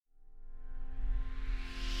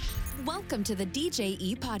Welcome to the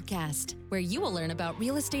DJE podcast, where you will learn about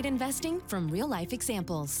real estate investing from real-life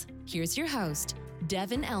examples. Here's your host,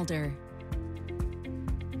 Devin Elder.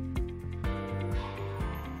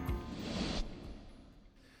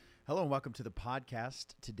 Hello and welcome to the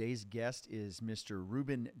podcast. Today's guest is Mr.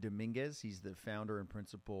 Ruben Dominguez. He's the founder and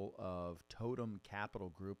principal of Totem Capital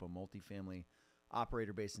Group, a multifamily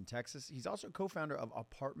operator based in Texas. He's also co-founder of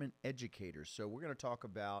Apartment Educators. So we're going to talk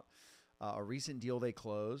about a recent deal they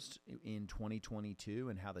closed in 2022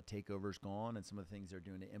 and how the takeover's gone and some of the things they're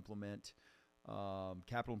doing to implement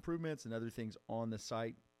capital improvements and other things on the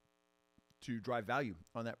site to drive value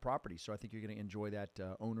on that property. So I think you're going to enjoy that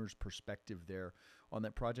owner's perspective there on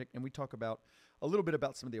that project. And we talk about a little bit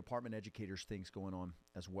about some of the Apartment Educators things going on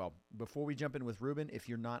as well. Before we jump in with Ruben, if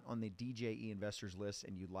you're not on the DJE investors list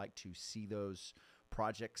and you'd like to see those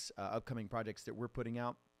projects, upcoming projects that we're putting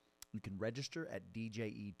out, you can register at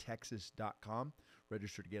djetexas.com,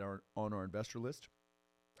 register to get on our investor list.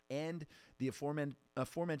 And the aforementioned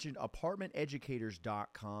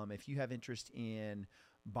apartmenteducators.com. If you have interest in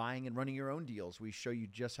buying and running your own deals, we show you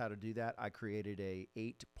just how to do that. I created a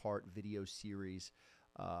 8-part video series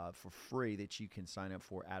for free that you can sign up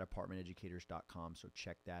for at apartmenteducators.com. So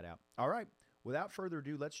check that out. All right. Without further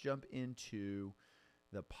ado, let's jump into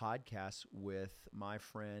the podcast with my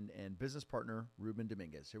friend and business partner, Ruben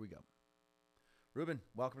Dominguez. Here we go. Ruben,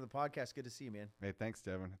 welcome to the podcast. Good to see you, man. Hey, thanks,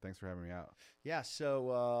 Devin. Thanks for having me out. Yeah,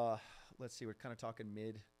 so let's see. We're kind of talking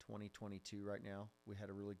mid-2022 right now. We had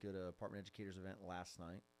a really good Apartment Educators event last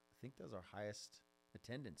night. I think that was our highest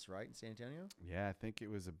attendance, right, in San Antonio? Yeah, I think it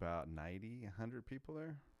was about 90, 100 people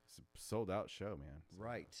there. It's a sold-out show, man.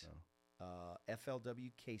 Right.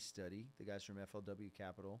 FLW case study. The guys from FLW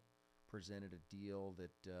Capital presented a deal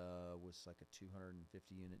that was like a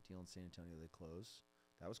 250-unit deal in San Antonio. They closed.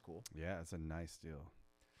 That was cool. Yeah, it's a nice deal.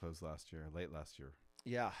 Closed late last year.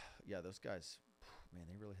 Yeah, those guys, man,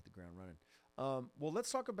 they really hit the ground running. Well,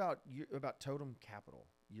 let's talk about Totem Capital,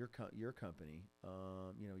 your company.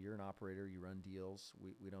 You're an operator. You run deals.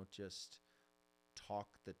 We don't just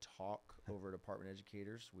talk the talk over at Apartment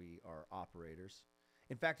Educators. We are operators.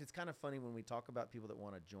 In fact, it's kind of funny when we talk about people that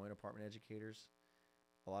want to join Apartment Educators.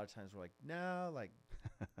 A lot of times we're like, no,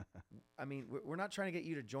 I mean, we're not trying to get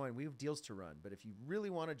you to join. We have deals to run. But if you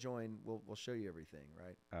really want to join, we'll show you everything,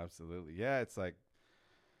 right? Absolutely. Yeah, it's like,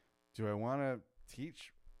 do I want to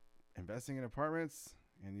teach investing in apartments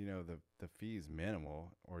and, the fee's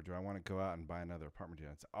minimal, or do I want to go out and buy another apartment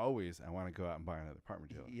deal? It's always, I want to go out and buy another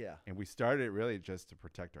apartment deal. Yeah. And we started it really just to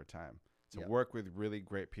protect our time, to work with really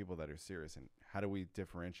great people that are serious. And how do we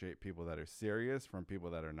differentiate people that are serious from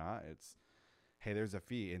people that are not? It's, hey, there's a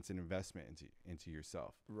fee. It's an investment into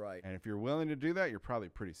yourself. Right. And if you're willing to do that, you're probably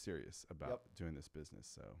pretty serious about doing this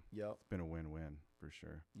business. So it's been a win-win for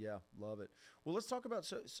sure. Yeah, love it. Well, let's talk about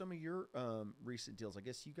some of your recent deals. I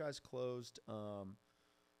guess you guys closed. How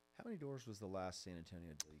many doors was the last San Antonio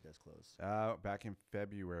deal you guys closed? Back in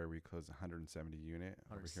February, we closed 170 unit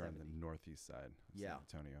over here on the northeast side of San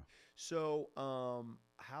Antonio. So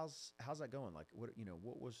how's that going? Like,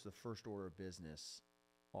 what was the first order of business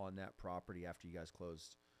on that property after you guys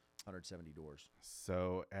closed 170 doors?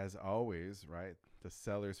 So as always, right, the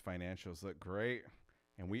seller's financials look great.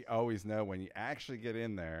 And we always know when you actually get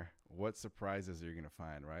in there, what surprises you're going to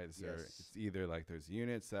find, right? It's either like there's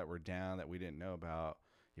units that were down that we didn't know about,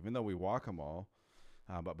 even though we walk them all.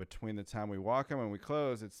 But between the time we walk them and we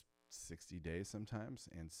close, it's 60 days sometimes.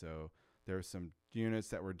 And so there were some units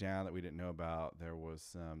that were down that we didn't know about. There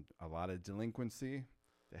was a lot of delinquency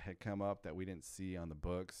that had come up that we didn't see on the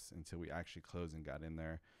books until we actually closed and got in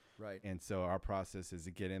there. Right. And so our process is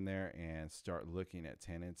to get in there and start looking at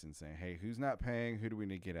tenants and saying, hey, who's not paying? Who do we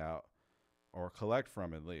need to get out or collect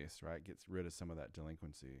from at least, right? Gets rid of some of that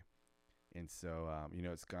delinquency. And so,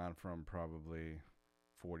 it's gone from probably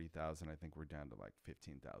 40,000. I think we're down to like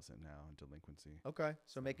 15,000 now in delinquency. Okay.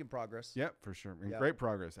 So making progress. Yep, for sure. And great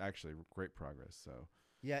progress, actually. Great progress. So.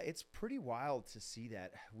 Yeah, it's pretty wild to see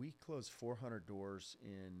that. We closed 400 doors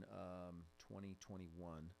in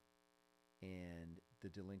 2021, and the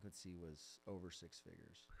delinquency was over 6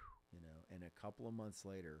 figures, and a couple of months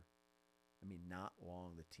later, not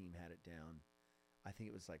long, the team had it down. I think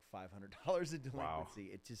it was like $500 in delinquency. Wow.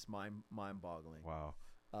 It's just mind-boggling. Wow.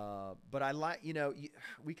 But I like,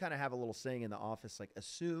 we kind of have a little saying in the office, like,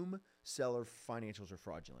 assume seller financials are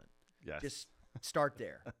fraudulent. Yes. Just start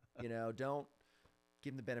there. Don't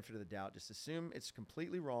give them the benefit of the doubt. Just assume it's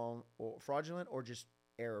completely wrong or fraudulent or just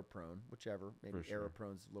error prone, whichever. Maybe error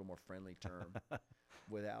prone is a little more friendly term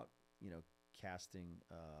without, casting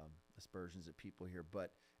aspersions at people here.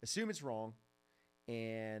 But assume it's wrong.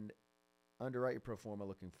 And underwrite your pro forma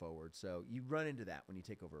looking forward. So you run into that when you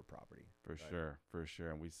take over a property. For sure.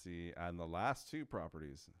 And we see on the last 2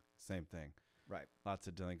 properties, same thing. Right. Lots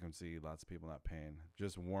of delinquency, lots of people not paying.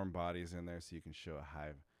 Just warm bodies in there so you can show a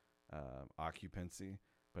high occupancy.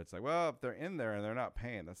 But it's like, well, if they're in there and they're not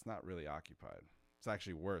paying, that's not really occupied. It's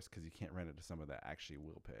actually worse because you can't rent it to someone that actually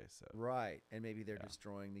will pay. So right, and maybe they're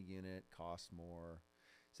destroying the unit, cost more.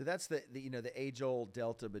 So that's the age-old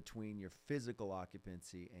delta between your physical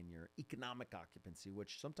occupancy and your economic occupancy,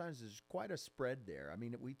 which sometimes is quite a spread there. I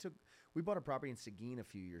mean, we bought a property in Seguin a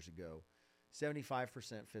few years ago,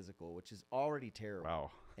 75% physical, which is already terrible.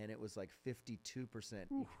 Wow. And it was like 52%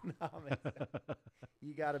 economic.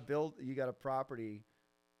 You got a property,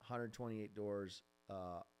 128 doors,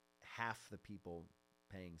 half the people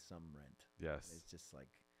paying some rent. Yes. It's just like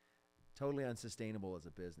totally unsustainable as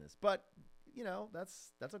a business. But,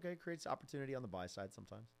 that's okay. It creates opportunity on the buy side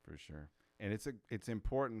sometimes. For sure. And it's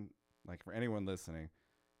important, like for anyone listening,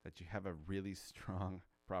 that you have a really strong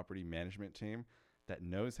property management team that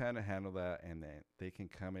knows how to handle that, and that they can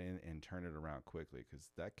come in and turn it around quickly, because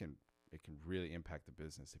it can really impact the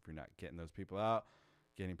business if you're not getting those people out,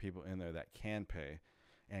 getting people in there that can pay,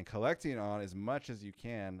 and collecting on as much as you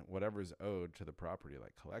can whatever's owed to the property.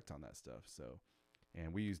 Like, collect on that stuff. So,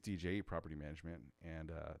 and we use DJE property management,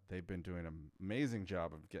 and they've been doing an amazing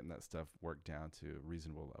job of getting that stuff worked down to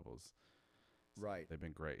reasonable levels. So right. They've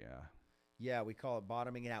been great. Yeah, we call it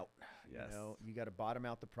bottoming out. Yes. You got to bottom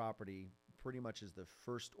out the property pretty much as the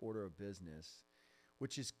first order of business,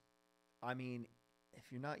 which is, I mean,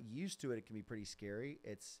 if you're not used to it, it can be pretty scary.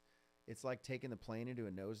 It's like taking the plane into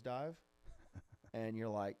a nosedive, and you're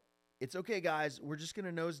like, it's okay, guys, we're just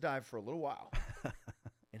going to nosedive for a little while.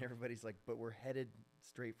 And everybody's like, but we're headed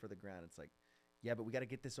straight for the ground. It's like, yeah, but we got to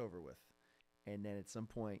get this over with. And then at some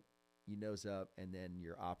point, you nose up, and then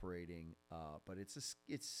you're operating. But it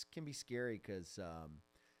can be scary because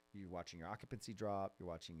you're watching your occupancy drop, you're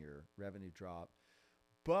watching your revenue drop.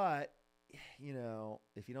 But if you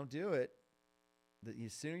don't do it, the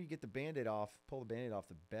sooner you get the Band-Aid off, pull the Band-Aid off,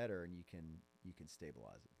 the better, and you can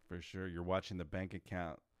stabilize it. For sure. You're watching the bank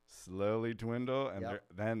account slowly dwindle, and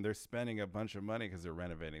then they're spending a bunch of money because they're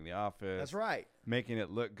renovating the office. That's right. Making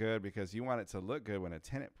it look good, because you want it to look good when a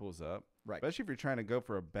tenant pulls up. Right. Especially if you're trying to go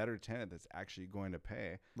for a better tenant that's actually going to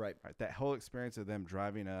pay. Right. That whole experience of them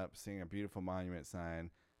driving up, seeing a beautiful monument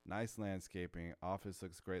sign, nice landscaping, office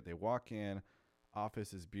looks great. They walk in,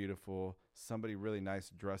 office is beautiful. Somebody really nice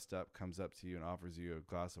dressed up comes up to you and offers you a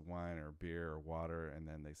glass of wine or beer or water, and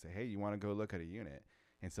then they say, hey, you want to go look at a unit?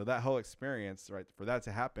 And so that whole experience, right, for that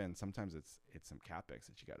to happen, sometimes it's some CapEx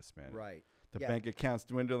that you got to spend. Right. The bank account's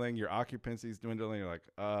dwindling, your occupancy's dwindling. You're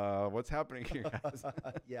like, what's happening here, guys?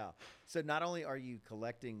 Yeah. So not only are you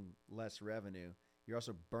collecting less revenue, you're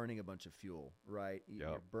also burning a bunch of fuel, right?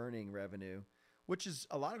 You're burning revenue, which is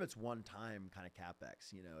a lot of it's one-time kind of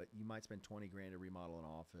CapEx. You might spend 20 grand to remodel an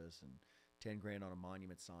office and 10 grand on a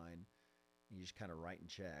monument sign. And you're just kind of writing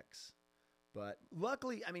checks. But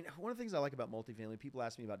luckily, I mean, one of the things I like about multifamily, people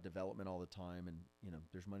ask me about development all the time, and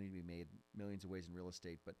there's money to be made millions of ways in real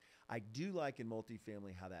estate. But I do like in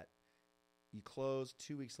multifamily how that you close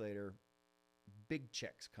 2 weeks later, big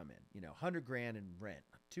checks come in. 100 grand in rent,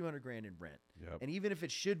 200 grand in rent, and even if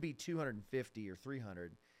it should be 250 or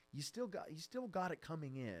 300, you still got it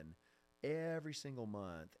coming in every single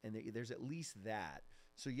month, and there's at least that.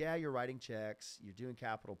 So yeah, you're writing checks, you're doing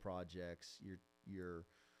capital projects, you're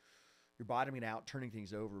bottoming out, turning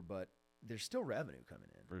things over, but there's still revenue coming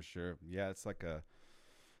in. For sure. Yeah, it's like a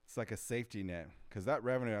safety net, because that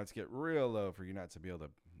revenue has to get real low for you not to be able to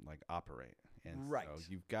operate. And right. So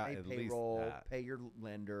you've got pay at payroll, least that. Pay your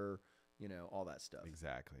lender, all that stuff.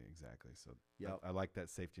 Exactly. So I like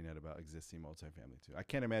that safety net about existing multifamily too. I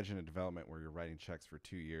can't imagine a development where you're writing checks for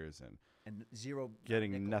 2 years and zero,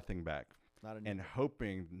 getting nothing back. Not a and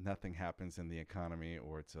hoping nothing happens in the economy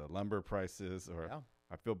or to lumber prices or. Yeah.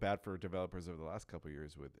 I feel bad for developers over the last couple of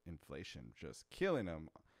years with inflation just killing them,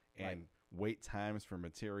 and wait times for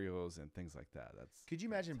materials and things like that. Could you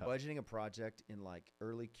imagine budgeting a project in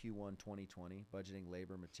early Q1 2020, budgeting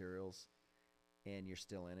labor, materials, and you're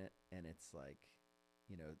still in it, and it's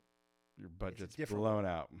your budget's blown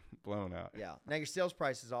out. Yeah. Now your sales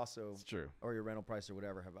price is also, it's true, or your rental price or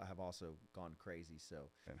whatever have also gone crazy. So,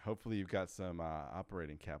 and hopefully you've got some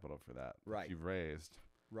operating capital for that. Right. That you've raised.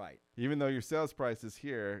 Right. Even though your sales price is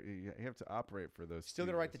here, you have to operate for those. Still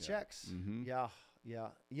got to write the checks. Mm-hmm. Yeah.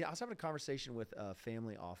 I was having a conversation with a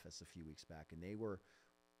family office a few weeks back, and they were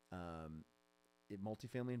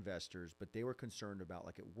multifamily investors, but they were concerned about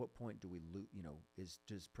at what point do we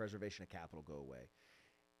does preservation of capital go away?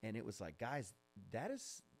 And it was like, guys, that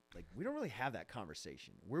is Like, we don't really have that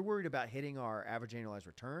conversation. We're worried about hitting our average annualized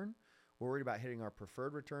return. We're worried about hitting our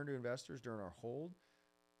preferred return to investors during our hold.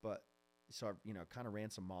 But so I, kind of ran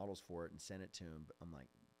some models for it and sent it to him. But I'm like,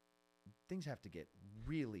 things have to get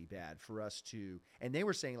really bad for us to. And they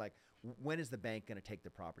were saying, like, when is the bank going to take the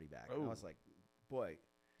property back? And I was like, boy,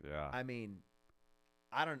 yeah. I mean,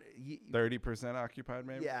 I don't 30% occupied,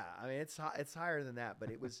 maybe. Yeah, I mean it's higher than that,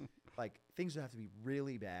 but it was like things would have to be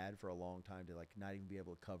really bad for a long time to like not even be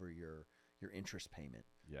able to cover your interest payment.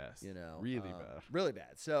 Yes, really bad, really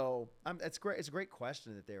bad. So it's great. It's a great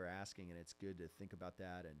question that they were asking, and it's good to think about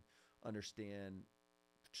that and understand,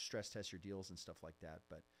 stress test your deals and stuff like that.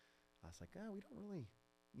 But I was like,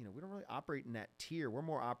 we don't really operate in that tier. We're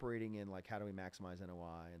more operating in like how do we maximize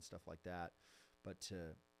NOI and stuff like that. But to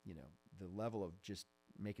the level of just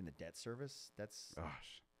making the debt service, that's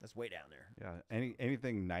way down there. Yeah,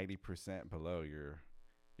 anything 90% below, you're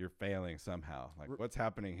failing somehow. Like, what's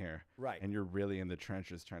happening here? Right. And you're really in the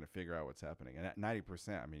trenches trying to figure out what's happening. And at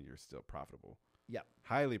 90%, I mean, you're still profitable. Yeah.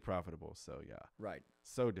 Highly profitable. So yeah. Right.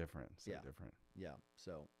 So different. So yeah. different. Yeah.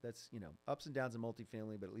 So that's ups and downs in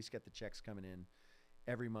multifamily, but at least get the checks coming in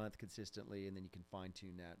every month consistently, and then you can fine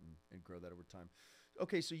tune that and grow that over time.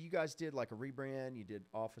 Okay, so you guys did like a rebrand, you did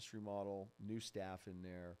office remodel, new staff in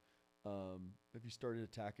there. Have you started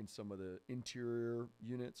attacking some of the interior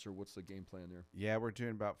units, or what's the game plan there? Yeah, we're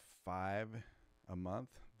doing about 5 a month.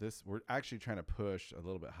 We're actually trying to push a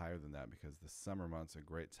little bit higher than that because the summer months are a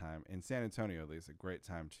great time, in San Antonio at least, a great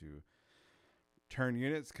time to turn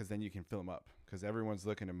units because then you can fill them up because everyone's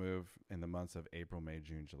looking to move in the months of April, May,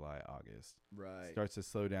 June, July, August. Right. Starts to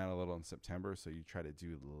slow down a little in September, so you try to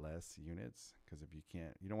do less units because if you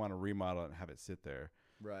don't want to remodel it and have it sit there.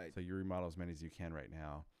 Right. So you remodel as many as you can right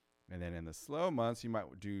now. And then in the slow months, you might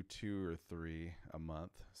do 2 or 3 a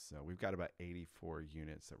month. So we've got about 84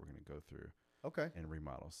 units that we're going to go through. Okay. And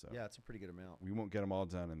remodel. So yeah, it's a pretty good amount. We won't get them all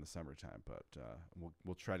done in the summertime, but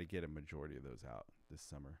we'll try to get a majority of those out this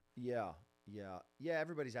summer. Yeah.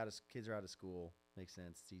 Everybody's kids are out of school. Makes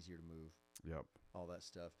sense. It's easier to move. Yep. All that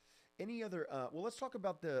stuff. Any other? Well, let's talk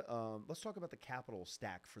about the capital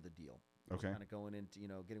stack for the deal. Okay. Kind of going into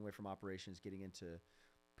getting away from operations, getting into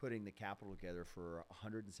putting the capital together for a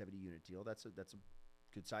 170 unit deal. That's a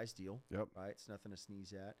good sized deal. Yep. Right. It's nothing to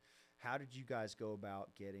sneeze at. How did you guys go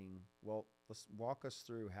about getting? Well, let's walk us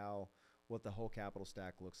through what the whole capital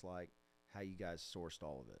stack looks like. How you guys sourced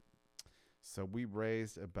all of it. So we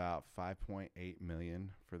raised about $5.8 million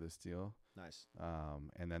for this deal. Nice.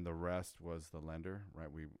 And then the rest was the lender, right?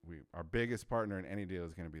 Our biggest partner in any deal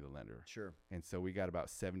is going to be the lender. Sure. And so we got about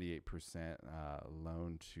 78%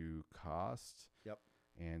 loan to cost. Yep.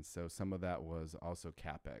 And so some of that was also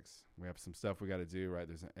CapEx. We have some stuff we got to do, right?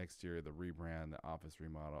 There's an exterior, the rebrand, the office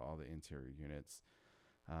remodel, all the interior units.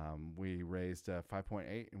 We raised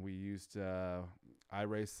 5.8, and we used, I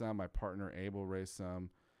raised some, my partner Abel raised some,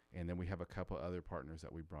 and then we have a couple other partners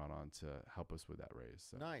that we brought on to help us with that raise.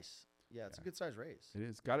 So. Nice. Yeah, it's a good size raise. It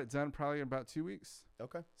is. Got it done probably in about 2 weeks.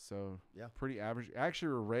 Okay. So yeah, pretty average. Actually,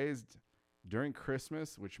 we were raised during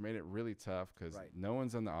Christmas, which made it really tough because no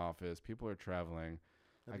one's in the office. People are traveling.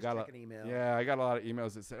 Nobody's checking email. Yeah, I got a lot of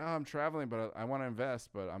emails that said, "Oh, I'm traveling, but I want to invest,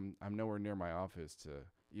 but I'm nowhere near my office to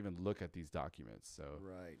even look at these documents." So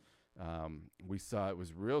we saw it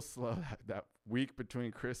was real slow. That week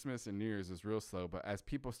between Christmas and New Year's was real slow. But as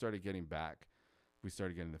people started getting back, we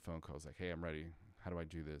started getting the phone calls like, "Hey, I'm ready. How do I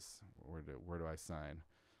do this? Where do I sign?"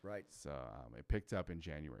 Right. So it picked up in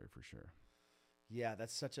January for sure. Yeah,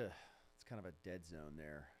 it's kind of a dead zone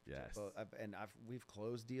there. Yes. We've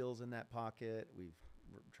closed deals in that pocket. We've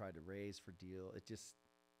tried to raise for deal. It just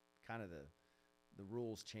kind of the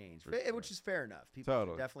rules change, which is fair enough.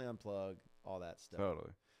 People definitely unplug all that stuff.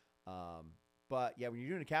 Totally. But yeah, when you're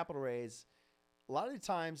doing a capital raise, a lot of the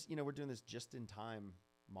times, we're doing this just in time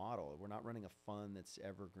model. We're not running a fund that's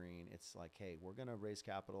evergreen. It's like, hey, we're going to raise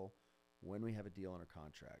capital when we have a deal under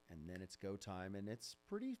contract, and then it's go time, and it's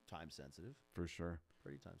pretty time sensitive. For sure.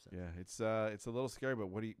 Pretty time sensitive. Yeah, it's a little scary, but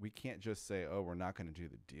we can't just say, "Oh, we're not going to do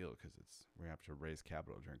the deal," because we have to raise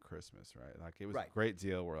capital during Christmas, right? Like it was a great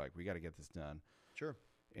deal. We're like, we got to get this done. Sure.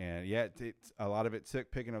 And yeah, a lot of it took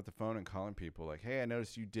picking up the phone and calling people like, "Hey, I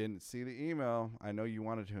noticed you didn't see the email. I know you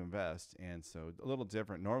wanted to invest," and so a little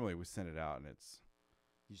different. Normally, we send it out, and it's.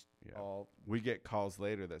 We get calls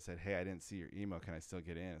later that said, "Hey, I didn't see your email. Can I still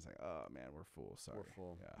get in?" It's like, "Oh man, we're full. Sorry, we're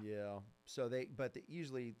full." Yeah. So they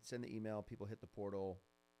usually send the email. People hit the portal.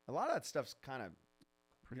 A lot of that stuff's kind of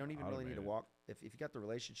you don't even really need to walk. If you got the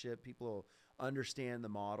relationship, people understand the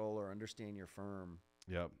model or understand your firm.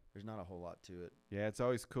 Yep. There's not a whole lot to it. Yeah, it's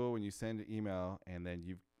always cool when you send an email and then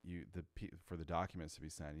for the documents to be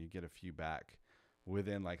signed, you get a few back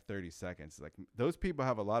within like 30 seconds. Like those people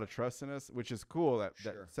have a lot of trust in us, which is cool. That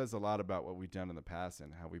says a lot about what we've done in the past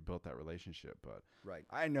and how we built that relationship. But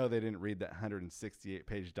I know they didn't read that 168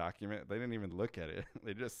 page document. They didn't even look at it.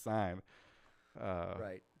 They just signed.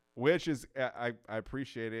 Which is, I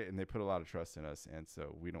appreciate it. And they put a lot of trust in us. And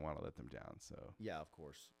so we don't want to let them down. So yeah, of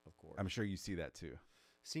course. I'm sure you see that too.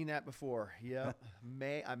 Seen that before. Yeah.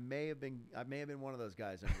 I may have been one of those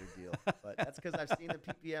guys under the deal, but that's because I've seen the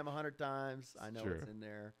PPM 100 times. I know what's in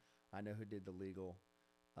there. I know who did the legal.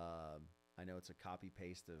 I know it's a copy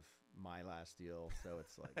paste of my last deal. So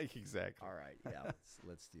it's like, exactly. All right. Yeah.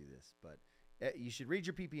 Let's do this. But you should read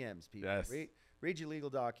your PPMs, people. Yes. Read your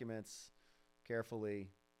legal documents carefully.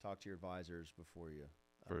 Talk to your advisors before you.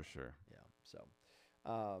 For sure. Yeah.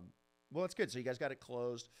 So, well, it's good. So you guys got it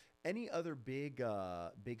closed. Any other big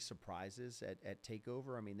surprises at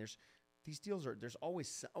Takeover? I mean, there's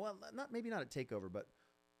always, well, maybe not at Takeover, but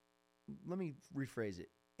let me rephrase it.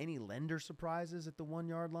 Any lender surprises at the 1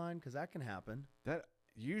 yard line? Because that can happen. That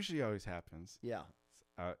usually always happens. Yeah.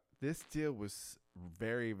 This deal was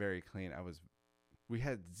very, very clean. We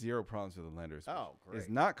had zero problems with the lenders. Oh, great. It's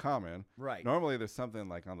not common. Right. Normally there's something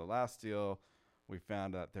like on the last deal, we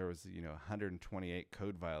found out there was 128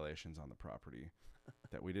 code violations on the property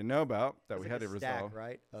that we didn't know about that we had to resolve.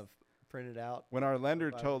 Right, of printed out. When our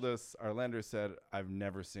lender told us, our lender said, "I've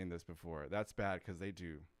never seen this before." That's bad because they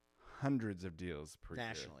do hundreds of deals per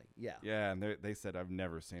nationally. year. Yeah. Yeah, and they said, "I've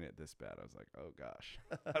never seen it this bad." I was like, "Oh gosh,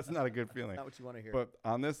 that's not a good feeling." Not what you want to hear. But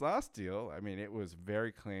on this last deal, I mean, it was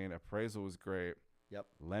very clean. Appraisal was great. Yep.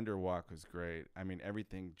 Lender walk was great. I mean,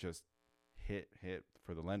 everything just hit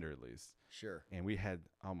for the lender at least. Sure. And we had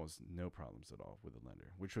almost no problems at all with the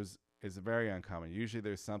lender, which is very uncommon. Usually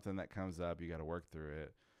there's something that comes up, you got to work through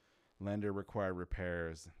it. Lender required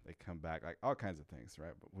repairs, they come back, like all kinds of things,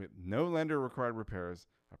 right? But with no lender required repairs,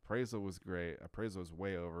 appraisal was great. Appraisal was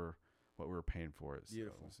way over what we were paying for it.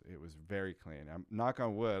 Beautiful. So it was very clean. I'm knock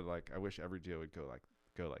on wood, like I wish every deal would go like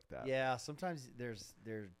that. Yeah, sometimes there's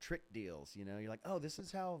trick deals, You're like, "Oh, this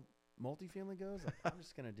is how multifamily goes? Like, I'm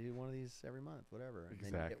just going to do one of these every month, whatever." And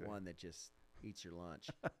then you get one that just eats your lunch.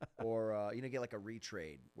 Or get like a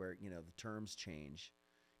retrade where, the terms change.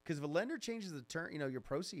 Because if a lender changes the term, your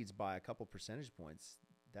proceeds by a couple percentage points,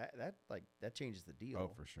 that changes the deal. Oh,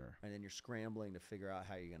 for sure. And then you're scrambling to figure out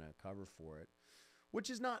how you're going to cover for it, which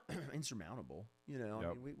is not insurmountable. Yep. I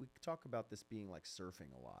mean, we talk about this being like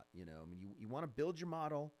surfing a lot. I mean, you want to build your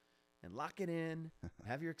model and lock it in,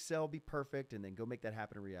 have your Excel be perfect, and then go make that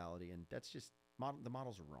happen in reality. And that's just the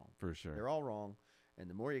models are wrong. For sure. They're all wrong. And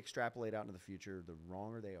the more you extrapolate out into the future, the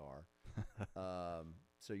wronger they are.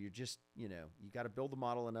 So you're just, you got to build the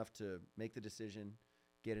model enough to make the decision,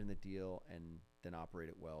 get in the deal, and then operate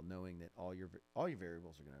it well, knowing that all your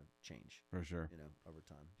variables are going to change. For sure. Over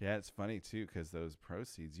time. Yeah, it's funny too because those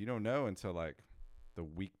proceeds you don't know until like the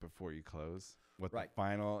week before you close what the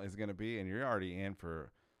final is going to be, and you're already in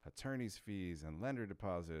for attorney's fees and lender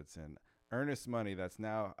deposits and earnest money that's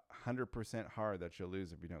now 100% hard that you'll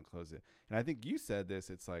lose if you don't close it. And I think you said this,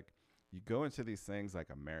 it's like you go into these things like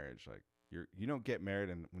a marriage, like you don't get married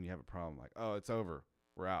and when you have a problem like, "Oh, it's over,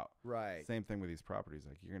 we're out." Right. Same thing with these properties,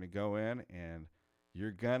 like you're going to go in and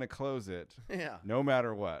you're going to close it. Yeah. No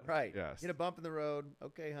matter what. Right. Yes. Hit a bump in the road.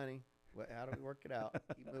 "Okay, honey, how do we work it out?"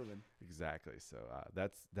 Keep moving. Exactly. So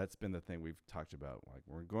that's been the thing we've talked about. Like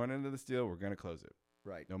we're going into this deal, we're going to close it.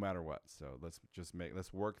 Right. No matter what. So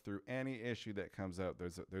let's work through any issue that comes up.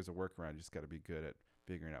 There's a workaround. You just got to be good at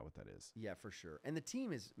figuring out what that is. Yeah, for sure. And the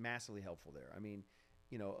team is massively helpful there. I mean,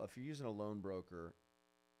 if you're using a loan broker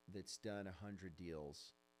that's done 100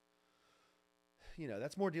 deals,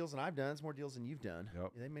 that's more deals than I've done. It's more deals than you've done.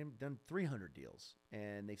 Yep. They may have done 300 deals,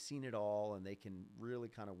 and they've seen it all, and they can really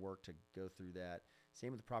kind of work to go through that.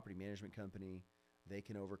 Same with the property management company. They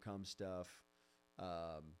can overcome stuff.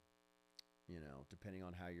 Depending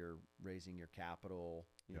on how you're raising your capital,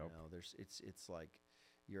 it's like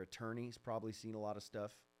your attorney's probably seen a lot of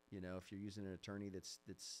stuff. If you're using an attorney that's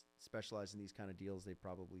specialized in these kind of deals, they've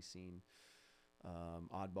probably seen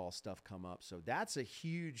oddball stuff come up. So that's a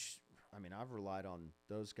huge. I mean, I've relied on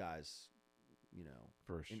those guys,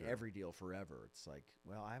 for sure. in every deal forever. It's like,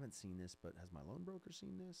 well, I haven't seen this, but has my loan broker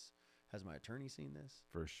seen this? Has my attorney seen this?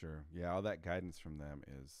 For sure. Yeah, all that guidance from them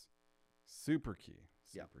is super key.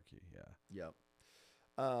 Super key. Yeah.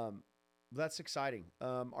 Yep. That's exciting.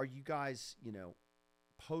 Are you guys,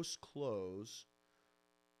 post close?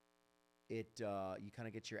 You kind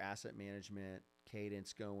of get your asset management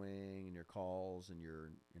cadence going, and your calls and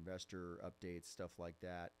your investor updates, stuff like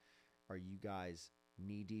that. Are you guys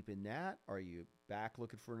knee deep in that? Are you back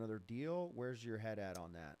looking for another deal? Where's your head at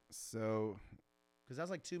on that? So Because that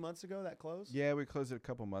was like 2 months ago that closed? Yeah, we closed it a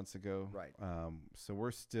couple months ago. Right. So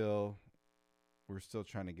we're still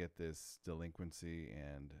trying to get this delinquency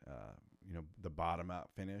and the bottom out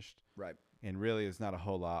finished. Right. And really, it's not a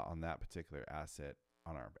whole lot on that particular asset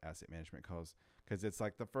on our asset management calls, because it's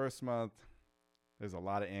like the first month there's a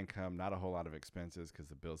lot of income, not a whole lot of expenses because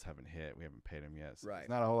the bills haven't hit. We haven't paid them yet. So Right. It's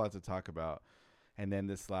not a whole lot to talk about. And then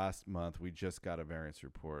this last month, we just got a variance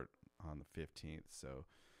report on the 15th. So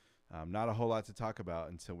not a whole lot to talk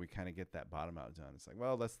about until we kind of get that bottom out done. It's like,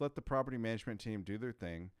 well, let's let the property management team do their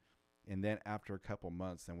thing. And then after a couple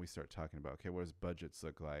months, then we start talking about, okay, what does budgets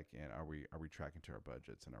look like? And are we tracking to our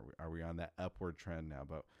budgets? And are we on that upward trend now?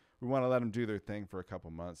 But we want to let them do their thing for a couple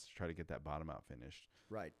months to try to get that bottom out finished.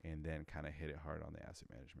 Right. And then kind of hit it hard on the asset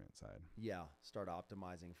management side. Yeah. Start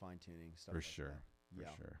optimizing, fine-tuning, stuff For like sure. that.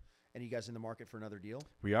 For sure. And you guys in the market for another deal?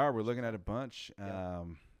 We're looking at a bunch. Yeah.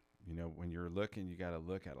 When you're looking, you got to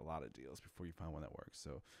look at a lot of deals before you find one that works.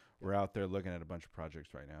 So we're out there looking at a bunch of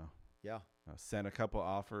projects right now. Yeah. Sent a couple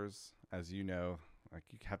offers. As you know, like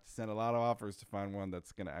you have to send a lot of offers to find one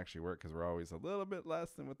that's going to actually work, because we're always a little bit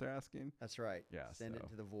less than what they're asking. That's right. Yeah. Send it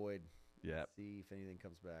to the void. Yeah. See if anything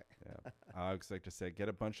comes back. Yeah. I always like to say, get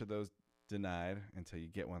a bunch of those denied until you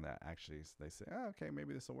get one that actually they say, oh, okay,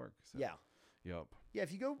 maybe this will work. So, Yeah. Yep. Yeah.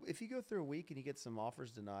 If you go through a week and you get some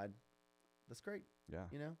offers denied, that's great. Yeah.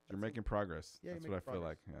 You're making progress. Yeah, That's you're what I making feel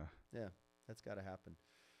like. progress. Yeah. Yeah. That's got to happen.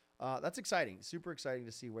 That's exciting. Super exciting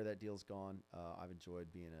to see where that deal's gone. I've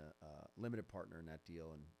enjoyed being a limited partner in that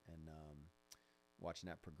deal and watching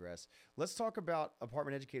that progress. Let's talk about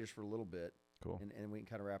apartment educators for a little bit. Cool. And we can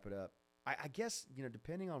kind of wrap it up. I guess,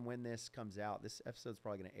 depending on when this comes out, this episode's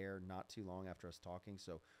probably going to air not too long after us talking.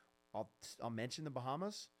 So I'll mention the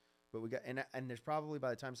Bahamas, but we got, and there's probably,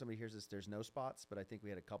 by the time somebody hears this, there's no spots, but I think we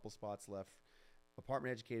had a couple spots left.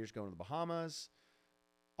 Apartment educators going to the Bahamas.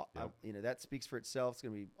 Yep. That speaks for itself. It's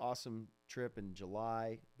going to be an awesome trip in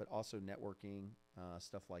July, but also networking,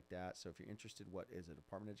 stuff like that. So if you're interested, what is it?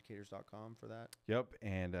 apartmenteducators.com for that? Yep.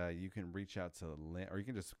 And you can reach out to Lynn, or you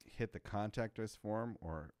can just hit the contact us form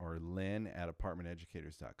or Lynn at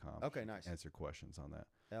apartmenteducators.com. Okay, nice. Answer questions on that.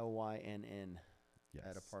 LYNN Yes.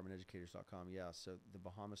 at apartmenteducators.com. Yeah. So the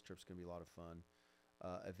Bahamas trip's going to be a lot of fun.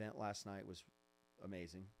 Event last night was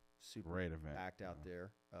amazing. Super Great event. Packed out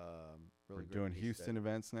there. Really We're great doing case Houston study.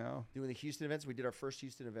 events now. Doing the Houston events. We did our first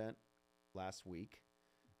Houston event last week.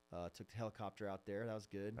 Took the helicopter out there. That was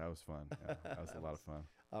good. That was fun. Yeah, that was a lot of fun.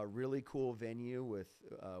 A really cool venue with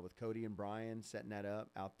Cody and Brian setting that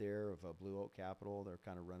up out there of Blue Oak Capital. They're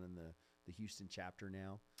kind of running the Houston chapter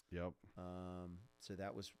now. Yep. So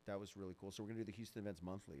that was really cool. So we're gonna do the Houston events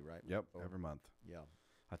monthly, right? Yep. Every month. Yeah.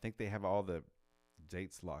 I think they have all the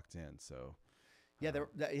dates locked in. So. Yeah,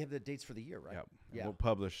 they have the dates for the year, right? Yep. Yeah. We'll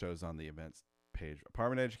publish those on the events page.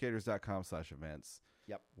 apartmenteducators.com/events.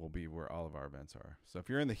 Yep. Will be where all of our events are. So if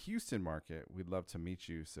you're in the Houston market, we'd love to meet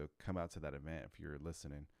you. So come out to that event if you're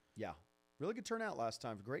listening. Yeah. Really good turnout last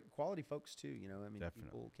time. Great quality folks too.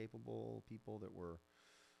 Definitely. Capable people that were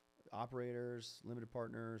operators, limited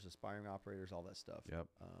partners, aspiring operators, all that stuff. Yep.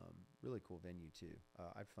 Really cool venue too.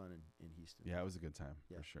 I had fun in Houston. Yeah, it was a good time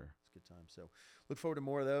Yeah. for sure. It's a good time. So look forward to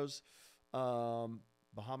more of those.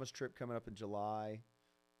 Bahamas trip coming up in July.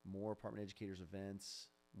 More apartment educators events.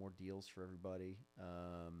 More deals for everybody.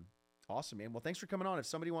 Awesome, man. Well, thanks for coming on. If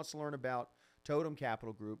somebody wants to learn about Totem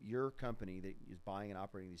Capital Group, your company that is buying and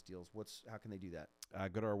operating these deals, how can they do that?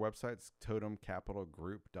 Go to our website, it's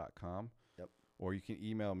totemcapitalgroup.com. Yep. Or you can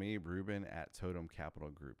email me, Ruben, at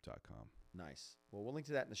totemcapitalgroup.com. Nice. Well, we'll link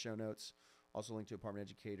to that in the show notes. Also link to apartment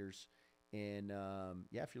educators. And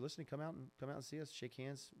if you're listening, come out and see us, shake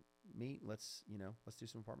hands, meet. Let's do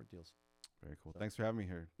some apartment deals. Very cool. So, thanks for having me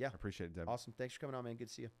here. Yeah. I appreciate it, Deb. Awesome. Thanks for coming on, man. Good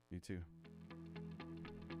to see you. You too.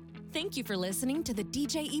 Thank you for listening to the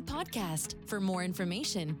DJE podcast. For more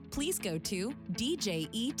information, please go to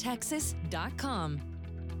djetexas.com.